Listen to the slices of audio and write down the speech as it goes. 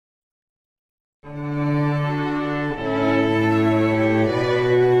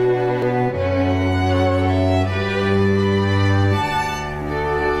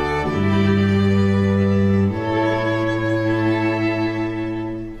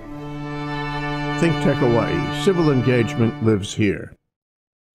ThinkTech Hawaii. Civil engagement lives here.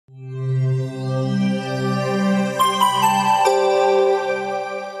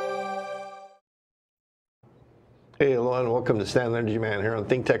 Hey, hello, and welcome to Stan Energy Man here on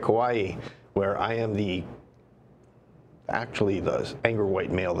ThinkTech Hawaii, where I am actually the angry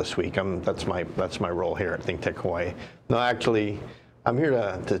white male this week. That's my role here at ThinkTech Hawaii. No, actually, I'm here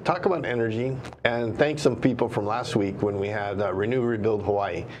to talk about energy and thank some people from last week when we had Renew Rebuild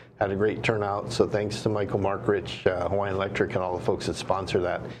Hawaii. Had a great turnout, so thanks to Michael Markrich, Hawaiian Electric, and all the folks that sponsor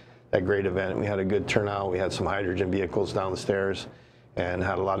that great event. We had a good turnout. We had some hydrogen vehicles down the stairs and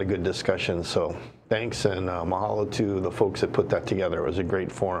had a lot of good discussions. So thanks, and mahalo to the folks that put that together. It was a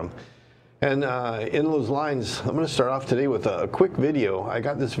great forum. And in those lines, I'm going to start off today with a quick video. I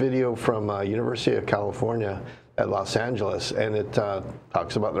got this video from University of California at Los Angeles, and it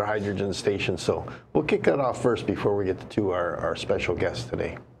talks about their hydrogen station. So we'll kick that off first before we get to our special guest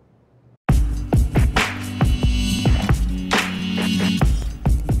today.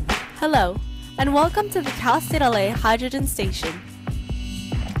 Hello, and welcome to the Cal State LA Hydrogen Station.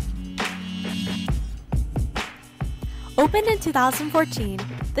 Opened in 2014,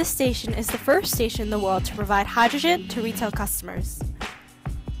 this station is the first station in the world to provide hydrogen to retail customers.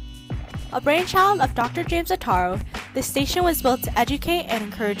 A brainchild of Dr. James Ataro, this station was built to educate and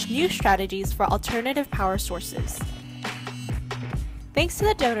encourage new strategies for alternative power sources. Thanks to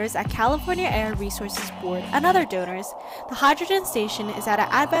the donors at California Air Resources Board and other donors, the hydrogen station is at an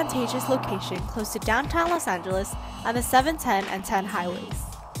advantageous location close to downtown Los Angeles and the 710 and 10 highways.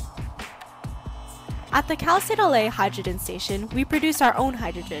 At the Cal State LA Hydrogen Station, we produce our own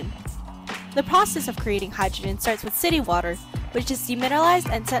hydrogen. The process of creating hydrogen starts with city water, which is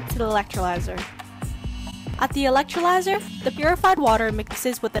demineralized and sent to the electrolyzer. At the electrolyzer, the purified water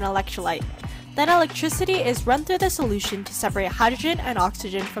mixes with an electrolyte. Then electricity is run through the solution to separate hydrogen and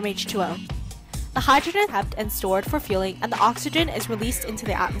oxygen from H2O. The hydrogen is kept and stored for fueling, and the oxygen is released into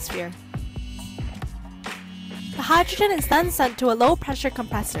the atmosphere. The hydrogen is then sent to a low-pressure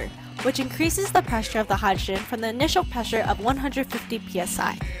compressor, which increases the pressure of the hydrogen from the initial pressure of 150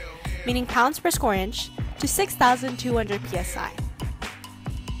 psi, meaning pounds per square inch, to 6,200 psi.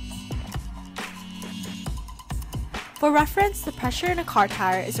 For reference, the pressure in a car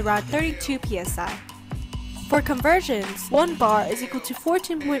tire is around 32 psi. For conversions, 1 bar is equal to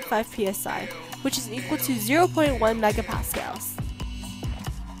 14.5 psi, which is equal to 0.1 megapascals.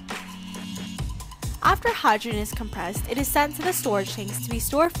 After hydrogen is compressed, it is sent to the storage tanks to be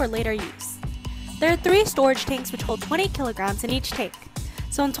stored for later use. There are 3 storage tanks which hold 20 kilograms in each tank,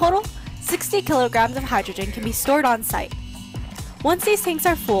 so in total, 60 kilograms of hydrogen can be stored on site. Once these tanks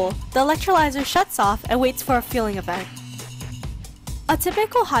are full, the electrolyzer shuts off and waits for a fueling event. A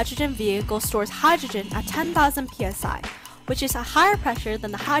typical hydrogen vehicle stores hydrogen at 10,000 psi, which is a higher pressure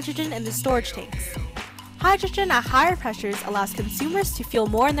than the hydrogen in the storage tanks. Hydrogen at higher pressures allows consumers to fuel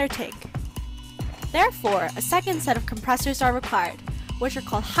more in their tank. Therefore, a second set of compressors are required, which are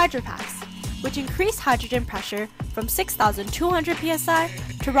called hydropacks, which increase hydrogen pressure from 6,200 psi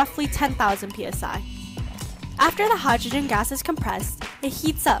to roughly 10,000 psi. After the hydrogen gas is compressed, it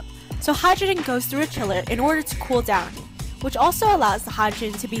heats up, so hydrogen goes through a chiller in order to cool down, which also allows the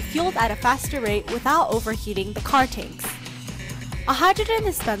hydrogen to be fueled at a faster rate without overheating the car tanks. A hydrogen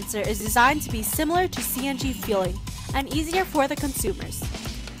dispenser is designed to be similar to CNG fueling and easier for the consumers.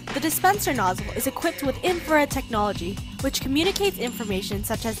 The dispenser nozzle is equipped with infrared technology, which communicates information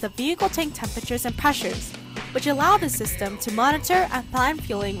such as the vehicle tank temperatures and pressures, which allow the system to monitor and plan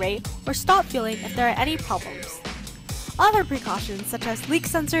fueling rate or stop fueling if there are any problems. Other precautions such as leak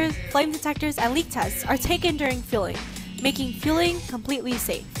sensors, flame detectors, and leak tests are taken during fueling, making fueling completely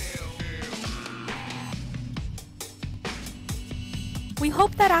safe. We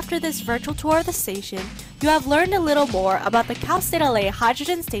hope that after this virtual tour of the station, you have learned a little more about the Cal State LA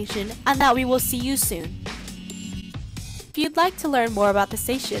Hydrogen Station and that we will see you soon. If you'd like to learn more about the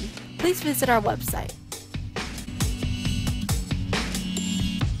station, please visit our website.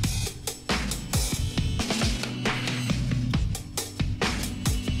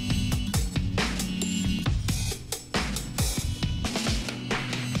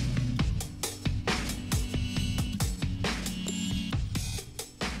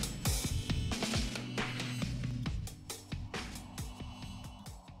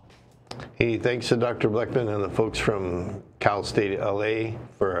 Hey, thanks to Dr. Bleckman and the folks from Cal State LA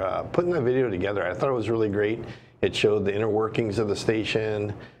for putting that video together. I thought it was really great. It showed the inner workings of the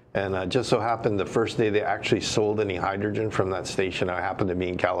station, and just so happened the first day they actually sold any hydrogen from that station, I happened to be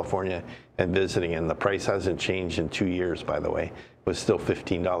in California and visiting, and the price hasn't changed in 2 years, by the way. It was still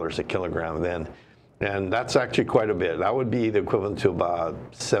 $15 a kilogram then. And that's actually quite a bit. That would be the equivalent to about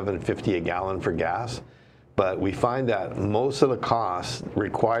 $7.50 a gallon for gas. But we find that most of the cost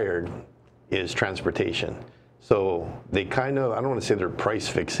required is transportation. So they kind of, I don't want to say they're price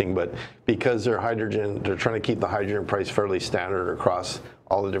fixing, but because they're hydrogen, they're trying to keep the hydrogen price fairly standard across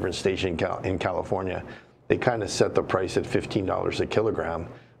all the different stations in California. They kind of set the price at $15 a kilogram.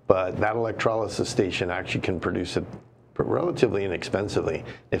 But that electrolysis station actually can produce it relatively inexpensively.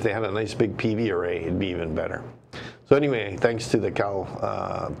 If they had a nice big PV array, it'd be even better. So anyway, thanks to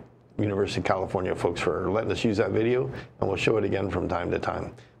the University of California folks for letting us use that video, and we'll show it again from time to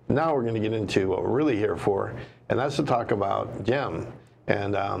time. Now we're going to get into what we're really here for, and that's to talk about GEM.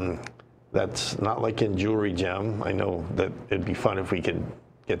 And that's not like in jewelry GEM. I know that it'd be fun if we could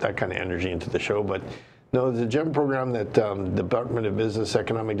get that kind of energy into the show, but no, the GEM program that Department of Business,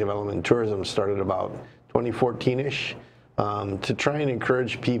 Economic Development, and Tourism started about 2014-ish to try and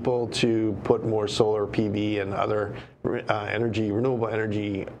encourage people to put more solar PV and other renewable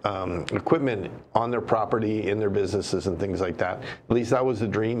energy equipment on their property, in their businesses and things like that. At least that was the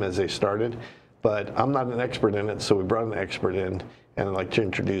dream as they started. But I'm not an expert in it, so we brought an expert in, and I'd like to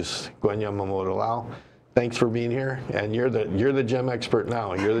introduce Gwen Yamamoto Lau. Thanks for being here, and you're the GEM expert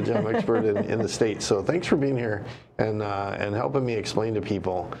now. You're the GEM expert in the States. So thanks for being here and helping me explain to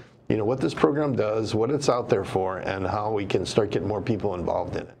people, you know, what this program does, what it's out there for, and how we can start getting more people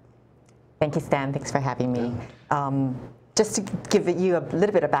involved in it. Thank you, Stan. Thanks for having me. Just to give you a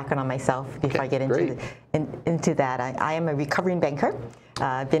little bit of background on myself before I get into that, I am a recovering banker.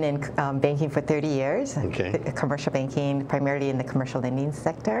 I've been in banking for 30 years, commercial banking, primarily in the commercial lending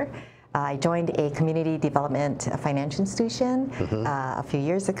sector. I joined a community development financial institution a few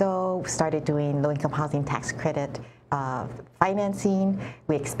years ago, started doing low-income housing tax credit financing.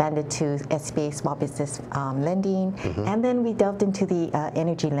 We expanded to SBA small business lending, and then we delved into the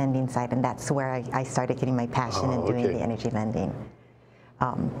energy lending side, and that's where I started getting my passion in doing the energy lending.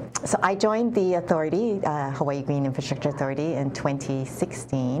 So I joined the authority, Hawaii Green Infrastructure Authority, in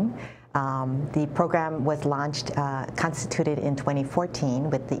 2016. The program was launched, constituted in 2014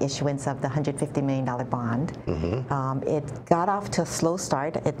 with the issuance of the $150 million bond. It got off to a slow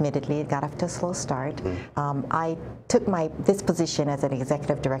start, admittedly, it got off to a slow start. I took this position as an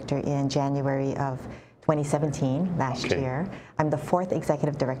executive director in January of 2017, last year. I'm the 4th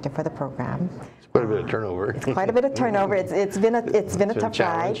executive director for the program. It's quite a bit of turnover. It's quite a bit of turnover. It's been a tough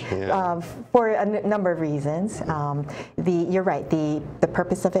ride for a number of reasons. You're right. The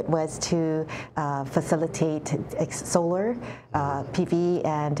purpose of it was to facilitate solar, PV,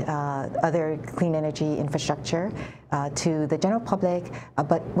 and other clean energy infrastructure to the general public,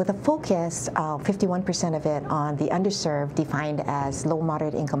 but with a focus, 51% of it on the underserved, defined as low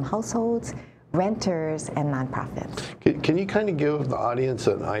moderate income households, renters, and nonprofits. Can you kind of give the audience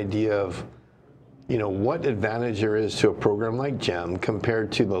an idea of, you know, what advantage there is to a program like GEM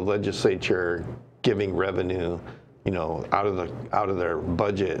compared to the legislature giving revenue, you know, out of their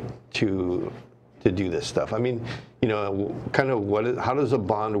budget to do this stuff? I mean, you know, kind of how does a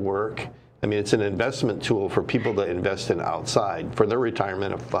bond work? I mean, it's an investment tool for people to invest in outside for their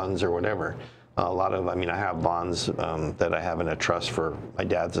retirement of funds or whatever. A lot of, I mean, I have bonds that I have in a trust for my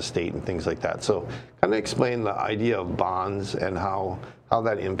dad's estate and things like that. So kind of explain the idea of bonds and how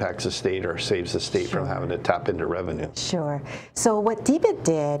that impacts the state or saves the state from having to tap into revenue. Sure. So what DBID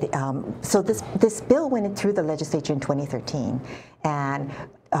did, so this bill went through the legislature in 2013, and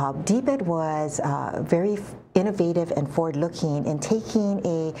DBID was very innovative and forward-looking in taking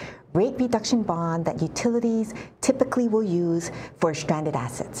a rate reduction bond that utilities typically will use for stranded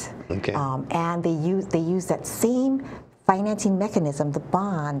assets. And they use that same financing mechanism, the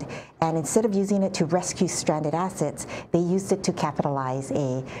bond, and instead of using it to rescue stranded assets, they used it to capitalize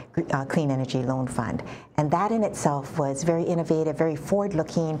a clean energy loan fund. And that in itself was very innovative, very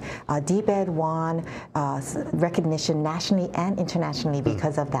forward-looking. DBID won recognition nationally and internationally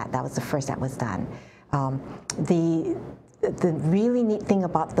because of that. That was the first that was done. The really neat thing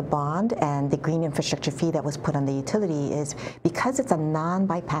about the bond and the green infrastructure fee that was put on the utility is because it's a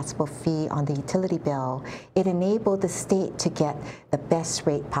non-bypassable fee on the utility bill, it enabled the state to get the best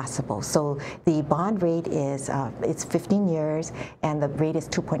rate possible. So the bond rate is, it's 15 years, and the rate is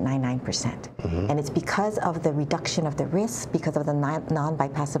 2.99%. And it's because of the reduction of the risk, because of the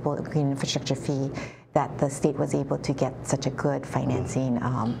non-bypassable green infrastructure fee, that the state was able to get such a good financing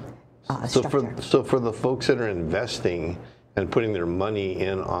structure. So for the folks that are investing and putting their money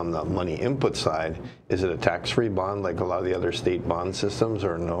in on the money input side, is it a tax-free bond like a lot of the other state bond systems,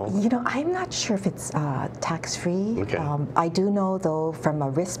 or no? You know, I'm not sure if it's tax-free. Okay. I do know, though, from a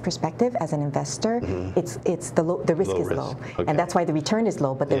risk perspective, as an investor, the risk is low, okay. and that's why the return is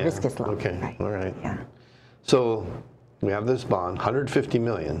low, but the risk is low. Okay, right. all right. Yeah. So we have this bond, 150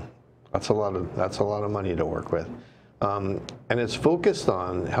 million. That's a lot of money to work with, and it's focused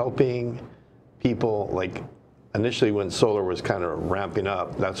on helping people. Like initially, when solar was kind of ramping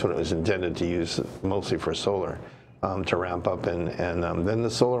up, that's when it was intended to use mostly for solar to ramp up, and then the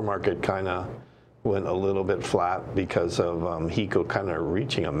solar market kind of went a little bit flat because of HECO kind of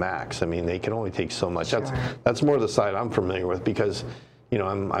reaching a max. I mean, they can only take so much. Sure. That's more the side I'm familiar with, because you know,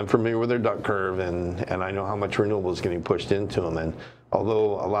 I'm familiar with their duck curve, and I know how much renewable is getting pushed into them. And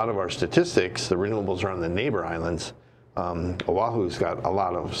although a lot of our statistics, the renewables are on the neighbor islands, Oahu's got a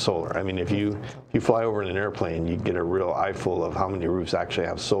lot of solar. I mean, if you fly over in an airplane, you get a real eyeful of how many roofs actually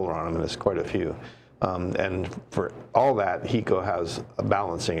have solar on them, and it's quite a few. And for all that, HECO has a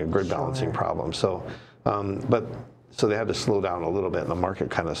grid balancing problem. So, so they had to slow down a little bit, and the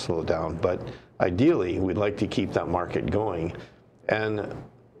market kind of slowed down. But ideally, we'd like to keep that market going. And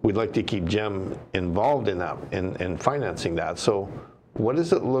we'd like to keep GEM involved in that, in financing that. So what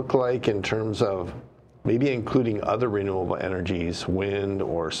does it look like in terms of maybe including other renewable energies, wind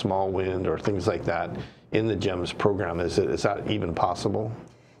or small wind or things like that, in the GEMS program? Is that even possible?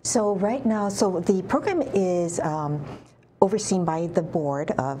 So right now, the program is overseen by the board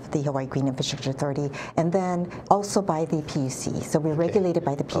of the Hawaii Green Infrastructure Authority, and then also by the PUC. So we're regulated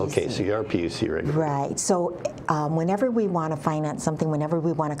by the PUC. Okay, so you are PUC regulated. Right. So whenever we want to finance something, whenever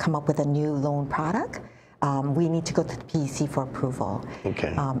we want to come up with a new loan product, we need to go to the PUC for approval.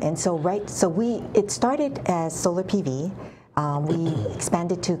 Okay. And so it started as solar PV. We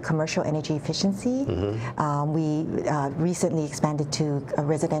expanded to commercial energy efficiency. We recently expanded to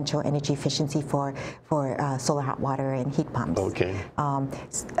residential energy efficiency for solar hot water and heat pumps. Okay.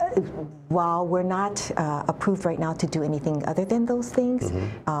 While we're not approved right now to do anything other than those things,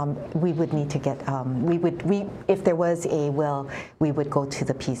 we would need to get, if there was a will, we would go to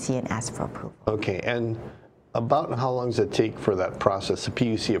the PUC and ask for approval. Okay. And about how long does it take for that process, the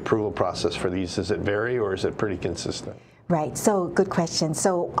PUC approval process for these? Does it vary, or is it pretty consistent? Right, so good question.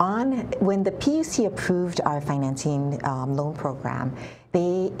 So when the PUC approved our financing loan program,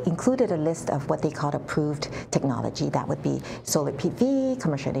 they included a list of what they called approved technology. That would be solar PV,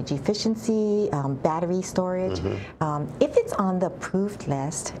 commercial energy efficiency, battery storage. If it's on the approved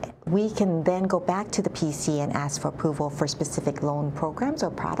list, we can then go back to the PUC and ask for approval for specific loan programs or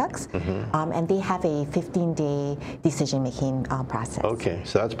products. And they have a 15-day decision-making process. Okay,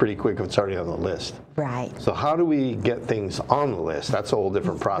 so that's pretty quick if it's already on the list. Right. So how do we get things on the list? That's a whole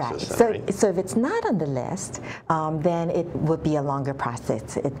different process. Right. Then, right? So if it's not on the list, then it would be a longer process.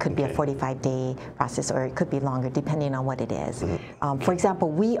 It could be a 45-day process, or it could be longer, depending on what it is. For example,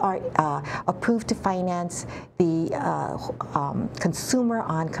 we are approved to finance the consumer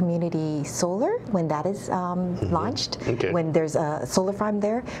on community solar when that is launched, when there's a solar farm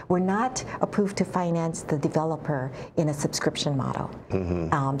there. We're not approved to finance the developer in a subscription model.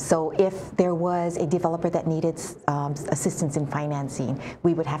 So if there was a developer that needed assistance in financing,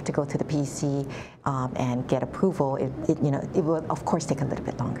 we would have to go to the PUC and get approval. It will, of course, take a little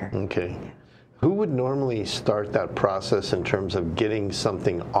bit longer. Okay. Who would normally start that process in terms of getting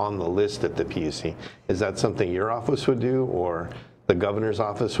something on the list at the PUC? Is that something your office would do, or the governor's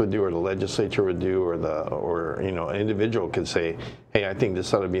office would do, or the legislature would do, or an individual could say, hey, I think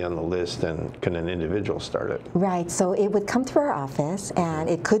this ought to be on the list, and can an individual start it? Right, so it would come through our office, and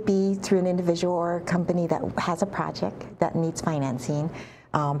it could be through an individual or a company that has a project that needs financing.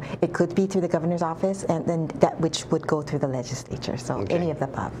 It could be through the governor's office, and then which would go through the legislature, so any of the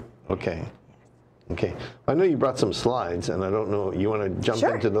above. Okay. Okay. I know you brought some slides, and I don't know, you want to jump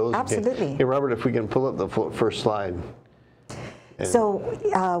into those? Absolutely. Okay. Hey, Robert, if we can pull up the first slide. So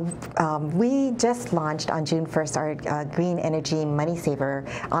we just launched on June 1st our Green Energy Money Saver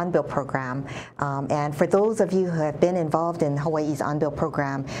on-bill program. And for those of you who have been involved in Hawaii's on-bill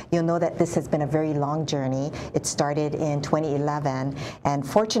program, you'll know that this has been a very long journey. It started in 2011. And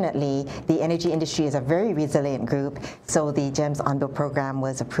fortunately, the energy industry is a very resilient group. So the GEMS on-bill program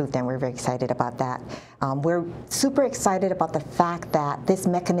was approved, and we're very excited about that. We're super excited about the fact that this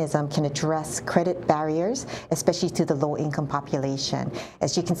mechanism can address credit barriers, especially to the low-income population. installation.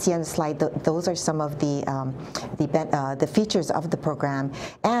 As you can see on the slide, those are some of the features of the program.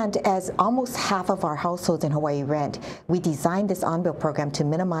 And as almost half of our households in Hawaii rent, we designed this on-bill program to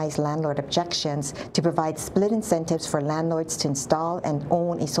minimize landlord objections, to provide split incentives for landlords to install and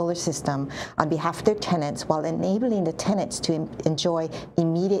own a solar system on behalf of their tenants, while enabling the tenants to enjoy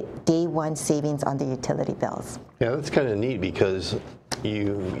immediate day one savings on their utility bills. Yeah, that's kind of neat, because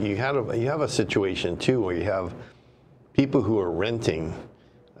you have a situation too where you have people who are renting,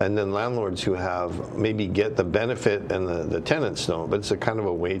 and then landlords who have maybe get the benefit and the tenants don't, but it's a kind of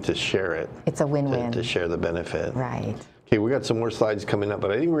a way to share it. It's a win-win. To share the benefit. Right. Okay, we got some more slides coming up,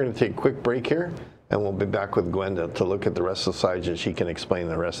 but I think we're going to take a quick break here, and we'll be back with Gwen to look at the rest of the slides, and she can explain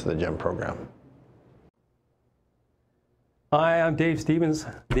the rest of the GEM program. Hi, I'm Dave Stevens,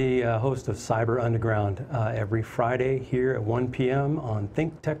 the host of Cyber Underground, every Friday here at 1 p.m. on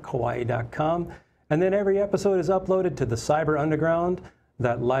ThinkTechHawaii.com. And then every episode is uploaded to the Cyber Underground,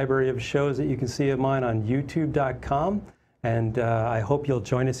 that library of shows that you can see of mine on YouTube.com. And I hope you'll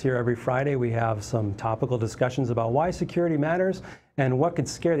join us here every Friday. We have some topical discussions about why security matters and what could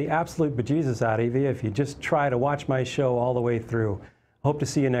scare the absolute bejesus out of you if you just try to watch my show all the way through. Hope to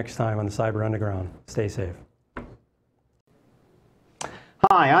see you next time on the Cyber Underground. Stay safe.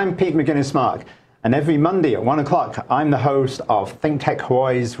 Hi, I'm Pete McGuinness-Mark, and every Monday at 1 o'clock, I'm the host of ThinkTech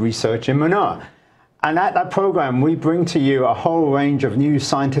Hawaii's Research in Manoa. And at that program, we bring to you a whole range of new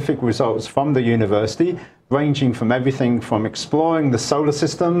scientific results from the university, ranging from everything from exploring the solar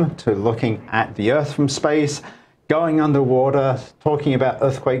system to looking at the Earth from space, going underwater, talking about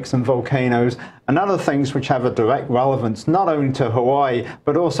earthquakes and volcanoes, and other things which have a direct relevance not only to Hawaii,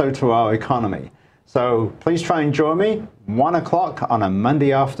 but also to our economy. So please try and join me 1 o'clock on a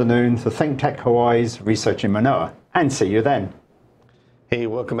Monday afternoon for ThinkTech Hawaii's Research in Manoa, and see you then. Hey,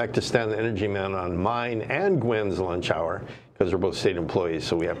 welcome back to Stan the Energy Man on mine and Gwen's lunch hour, because we're both state employees,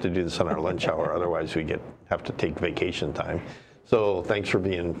 so we have to do this on our lunch hour, otherwise we have to take vacation time. So thanks for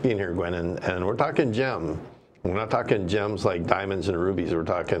being here, Gwen, and we're talking GEM. We're not talking gems like diamonds and rubies, we're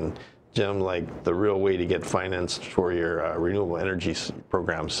talking GEM like the real way to get financed for your renewable energy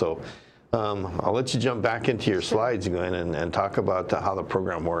program. So I'll let you jump back into your slides, Gwen, and talk about how the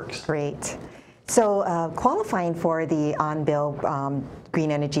program works. Great. So qualifying for the on-bill Green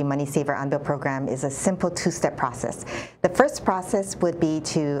Energy Money Saver on-bill program is a simple two-step process. The first process would be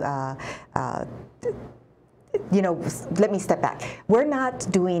to let me step back. We're not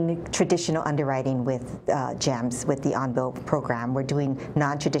doing traditional underwriting with GEMS, with the on-bill program. We're doing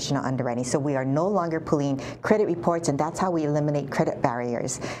non-traditional underwriting. So we are no longer pulling credit reports, and that's how we eliminate credit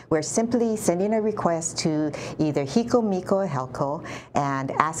barriers. We're simply sending a request to either HECO, MECO, or HELCO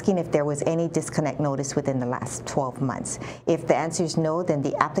and asking if there was any disconnect notice within the last 12 months. If the answer is no, then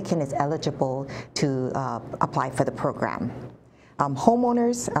the applicant is eligible to apply for the program.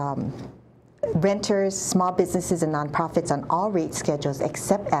 Homeowners, renters, small businesses, and nonprofits on all rate schedules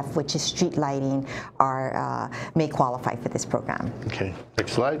except F, which is street lighting, may qualify for this program. Okay,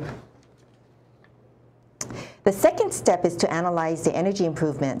 next slide. The second step is to analyze the energy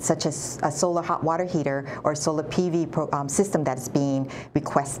improvements, such as a solar hot water heater or solar PV system that is being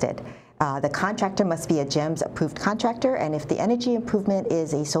requested. The contractor must be a GEMS approved contractor, and if the energy improvement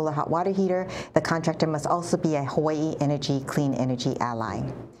is a solar hot water heater, the contractor must also be a Hawaii Energy Clean Energy ally.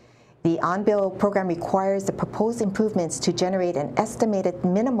 The on-bill program requires the proposed improvements to generate an estimated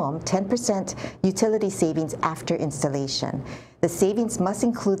minimum 10% utility savings after installation. The savings must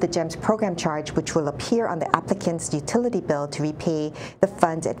include the GEMS program charge, which will appear on the applicant's utility bill to repay the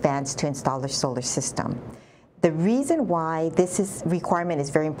funds advanced to install their solar system. The reason why this requirement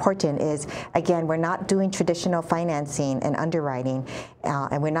is very important is, again, we're not doing traditional financing and underwriting,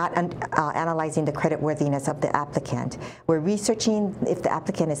 and we're not analyzing the creditworthiness of the applicant. We're researching if the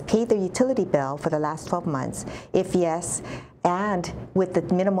applicant has paid their utility bill for the last 12 months. If yes, and with the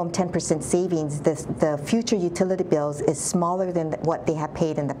minimum 10% savings, the future utility bills is smaller than what they have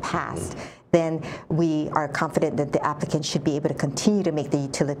paid in the past, then we are confident that the applicant should be able to continue to make the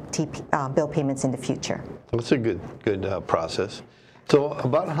utility bill payments in the future. That's a good process. So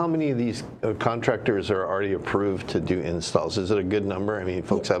about how many of these contractors are already approved to do installs? Is it a good number? I mean,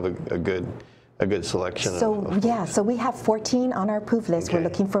 folks have a good selection. So we have 14 on our approved list. Okay. We're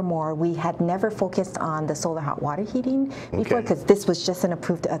looking for more. We had never focused on the solar hot water heating before, because this was just an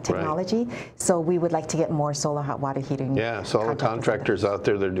approved technology. Right. So we would like to get more solar hot water heating. Yeah, so all the contractors out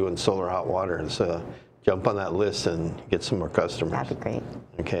there, they're doing solar hot water. So jump on that list and get some more customers. That'd be great.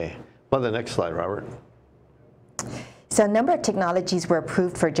 Okay. Well, the next slide, Robert. So a number of technologies were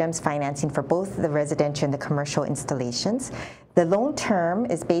approved for GEMS financing for both the residential and the commercial installations. The loan term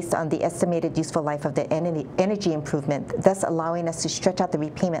is based on the estimated useful life of the energy improvement, thus allowing us to stretch out the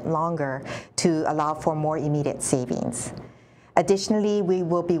repayment longer to allow for more immediate savings. Additionally, we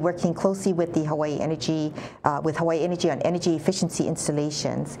will be working closely with the Hawaii Energy on energy efficiency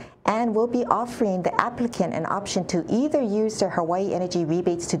installations, and we'll be offering the applicant an option to either use their Hawaii Energy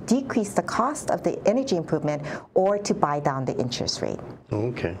rebates to decrease the cost of the energy improvement or to buy down the interest rate.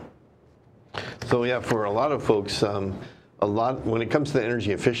 Okay. So yeah, for a lot of folks, when it comes to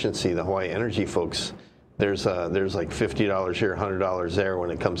energy efficiency, the Hawaii Energy folks, there's like $50 here, $100 there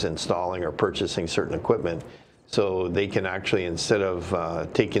when it comes to installing or purchasing certain equipment. So they can actually, instead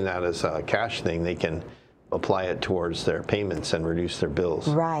of taking that as a cash thing, they can apply it towards their payments and reduce their bills.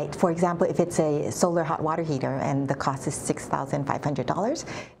 Right. For example, if it's a solar hot water heater and the cost is $6,500,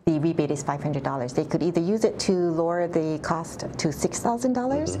 the rebate is $500. They could either use it to lower the cost to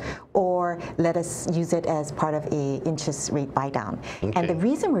 $6,000 or let us use it as part of a interest rate buy down. Okay. And the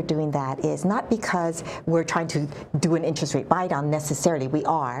reason we're doing that is not because we're trying to do an interest rate buy down necessarily, we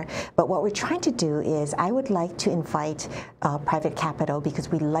are, but what we're trying to do is I would like to invite private capital, because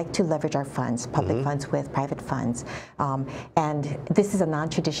we like to leverage our funds, public funds with private funds. And this is a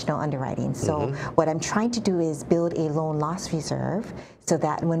non-traditional underwriting. So what I'm trying to do is build a loan loss reserve so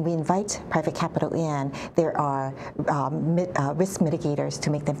that when we invite private capital in, there are risk mitigators to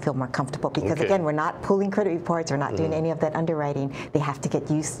make them feel more comfortable. Because again, we're not pulling credit reports, we're not doing any of that underwriting. They have to get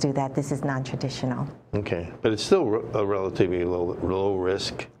used to that this is non-traditional. Okay, but it's still a relatively low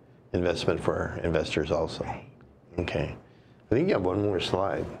risk investment for investors also. Right. Okay, I think you have one more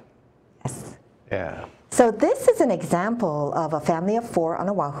slide. Yes. Yeah. So this is an example of a family of 4 on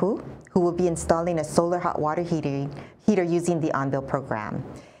Oahu who will be installing a solar hot water heater using the on-bill program.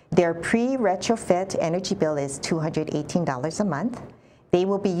 Their pre-retrofit energy bill is $218 a month. They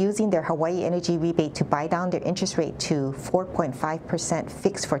will be using their Hawaii Energy rebate to buy down their interest rate to 4.5%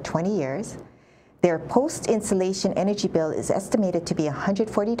 fixed for 20 years. Their post-installation energy bill is estimated to be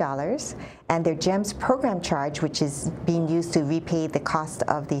 $140, and their GEMS program charge, which is being used to repay the cost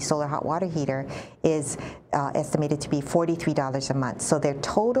of the solar hot water heater, is estimated to be $43 a month. So their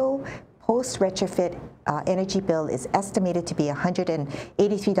total post-retrofit energy bill is estimated to be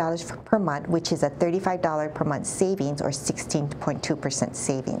 $183 per month, which is a $35 per month savings, or 16.2%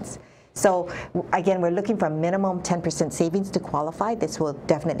 savings. So again, we're looking for a minimum 10% savings to qualify. This will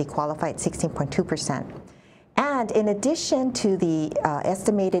definitely qualify at 16.2%. And in addition to the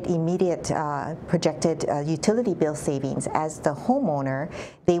estimated immediate projected utility bill savings, as the homeowner,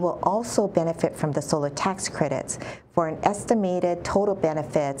 they will also benefit from the solar tax credits for an estimated total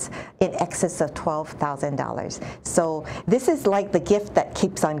benefits in excess of $12,000. So this is like the gift that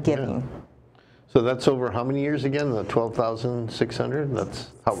keeps on giving. Yeah. So that's over how many years again? The 12,600.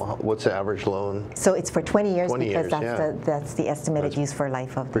 That's what's the average loan? So it's for 20 years 20 because years, that's the estimated useful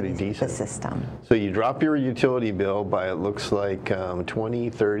life of the system. So you drop your utility bill by, it looks like, 20,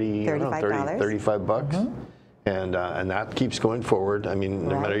 30, $35 bucks, and that keeps going forward. I mean,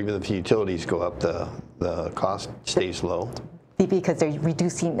 no matter, even if the utilities go up, the cost stays low. Because they're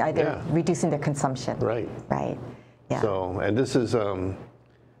reducing their consumption. Right. Right. Yeah. So, and this is.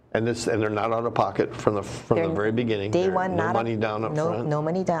 And they're not out of pocket from the very beginning. Day one, no money down up front. No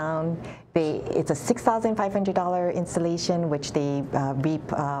money down. It's a $6,500 installation, which they reap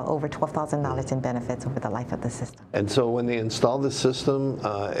over $12,000 in benefits over the life of the system. And so when they install the system,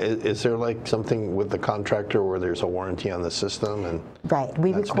 is there like something with the contractor where there's a warranty on the system? And right.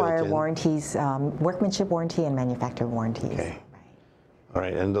 We require warranties, workmanship warranty and manufacturer warranties. Okay. All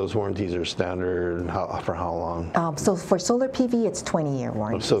right, and those warranties are standard for how long? So for solar PV, it's 20-year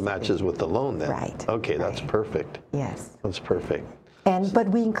warranty. So it matches with the loan then? Right. Okay, that's perfect. Yes. That's perfect. But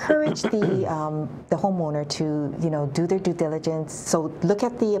we encourage the homeowner to do their due diligence. So look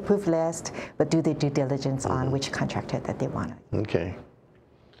at the approved list, but do their due diligence on which contractor that they want. Okay.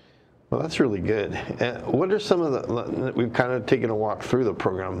 Well, that's really good. And what are some of the? We've kind of taken a walk through the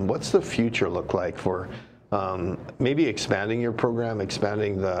program. What's the future look like for? Maybe expanding your program,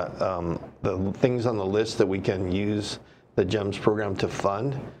 expanding the things on the list that we can use the GEMS program to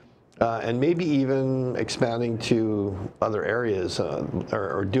fund, and maybe even expanding to other areas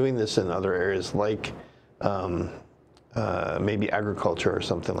or doing this in other areas like maybe agriculture or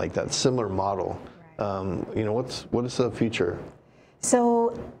something like that, similar model. What is the future?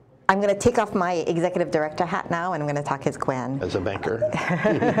 So I'm going to take off my executive director hat now, and I'm going to talk as Gwen. As a banker,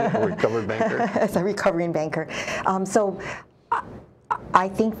 a recovered banker. As a recovering banker. So I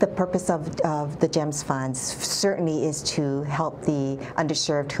think the purpose of the GEMS funds certainly is to help the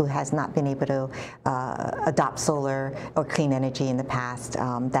underserved who has not been able to adopt solar or clean energy in the past.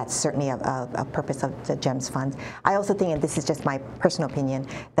 That's certainly a purpose of the GEMS funds. I also think, and this is just my personal opinion,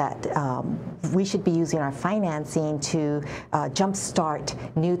 that we should be using our financing to jumpstart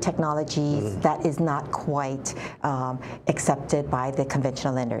new technologies that is not quite accepted by the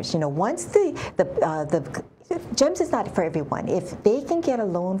conventional lenders. You know, once the GEMS is not for everyone. If they can get a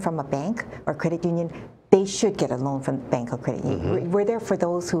loan from a bank or credit union, they should get a loan from bank or credit union. We're there for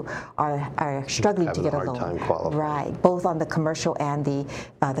those who are struggling to get a loan. Having a hard time qualifying. Right, both on the commercial and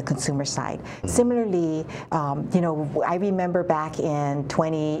the consumer side. Similarly, you know, I remember back in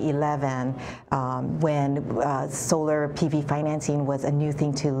 2011 when solar PV financing was a new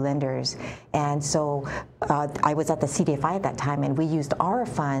thing to lenders, and so I was at the CDFI at that time, and we used our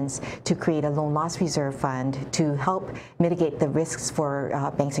funds to create a loan loss reserve fund to help mitigate the risks for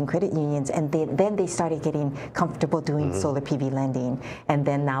banks and credit unions, and then they started getting comfortable doing solar PV lending, and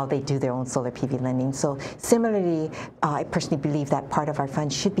then now they do their own solar PV lending. So similarly, I personally believe that part of our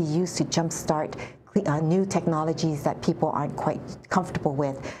fund should be used to jumpstart new technologies that people aren't quite comfortable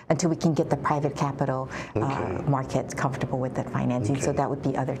with until we can get the private capital market comfortable with that financing. So that would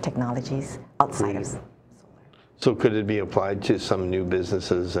be other technologies outside of solar. So could it be applied to some new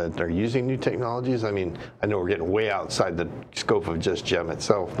businesses that are using new technologies? I mean, I know we're getting way outside the scope of just GEM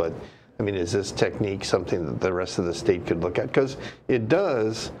itself, but I mean, is this technique something that the rest of the state could look at? Because it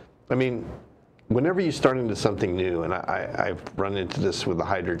does, I mean, whenever you start into something new, and I've run into this with the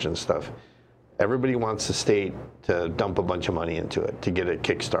hydrogen stuff, everybody wants the state to dump a bunch of money into it, to get it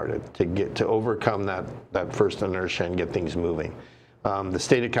kick-started, to overcome that first inertia and get things moving. The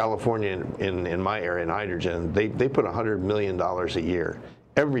state of California, in my area in hydrogen, they put $100 million a year,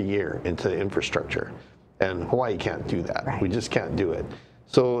 every year, into infrastructure. And Hawaii can't do that. Right. We just can't do it.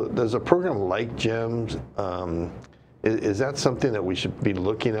 So there's a program like GEMS. Is that something that we should be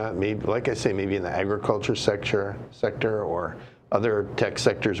looking at? Maybe, like I say, maybe in the agriculture sector or other tech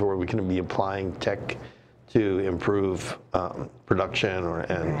sectors where we can be applying tech to improve production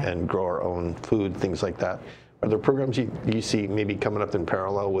and grow our own food, things like that. Are there programs you see maybe coming up in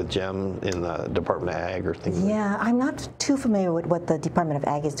parallel with GEM in the Department of Ag or things like that? Yeah, I'm not too familiar with what the Department of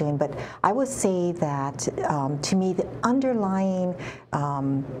Ag is doing, but I would say that to me the underlying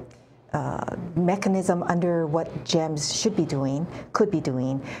mechanism under what GEMS should be doing, could be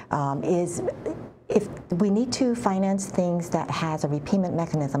doing, is if we need to finance things that has a repayment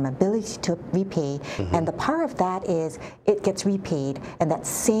mechanism, ability to repay, and the power of that is it gets repaid, and that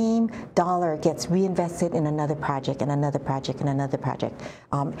same dollar gets reinvested in another project and another project and another project.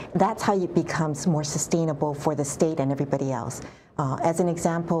 That's how it becomes more sustainable for the state and everybody else. As an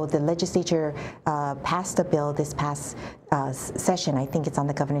example, the legislature passed a bill this past session, I think it's on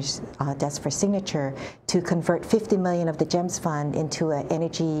the governor's desk for signature, to convert $50 million of the GEMS fund into an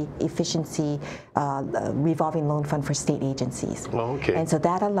energy efficiency revolving loan fund for state agencies. Oh, okay. And so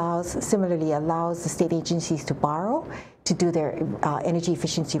that similarly allows the state agencies to borrow to do their energy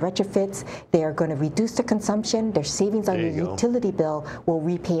efficiency retrofits. They are going to reduce the consumption. Their savings on your utility bill will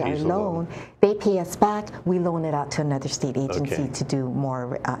repay our loan. They pay us back. We loan it out to another state agency to do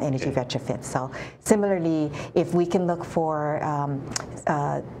more energy retrofits. So similarly, if we can look for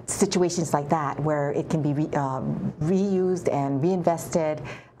situations like that where it can be reused and reinvested,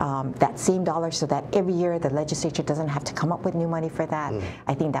 that same dollar, so that every year the legislature doesn't have to come up with new money for that,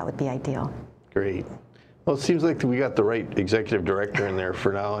 I think that would be ideal. Great. Well, it seems like we got the right executive director in there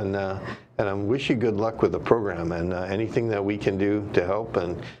for now, and I wish you good luck with the program and anything that we can do to help.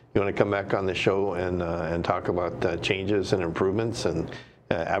 And you want to come back on the show and talk about changes and improvements and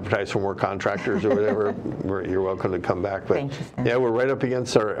advertise for more contractors or whatever, you're welcome to come back. But thank you, Stan. Yeah, we're right up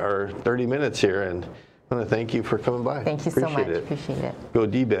against our 30 minutes here, and I want to thank you for coming by. Thank you so much. Appreciate it. Go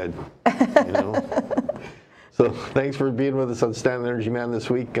D-bed, you know. So thanks for being with us on Stan Energy Man this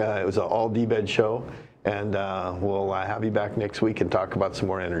week. It was an all D-bed show. And we'll have you back next week and talk about some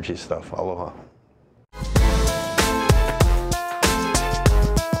more energy stuff. Aloha.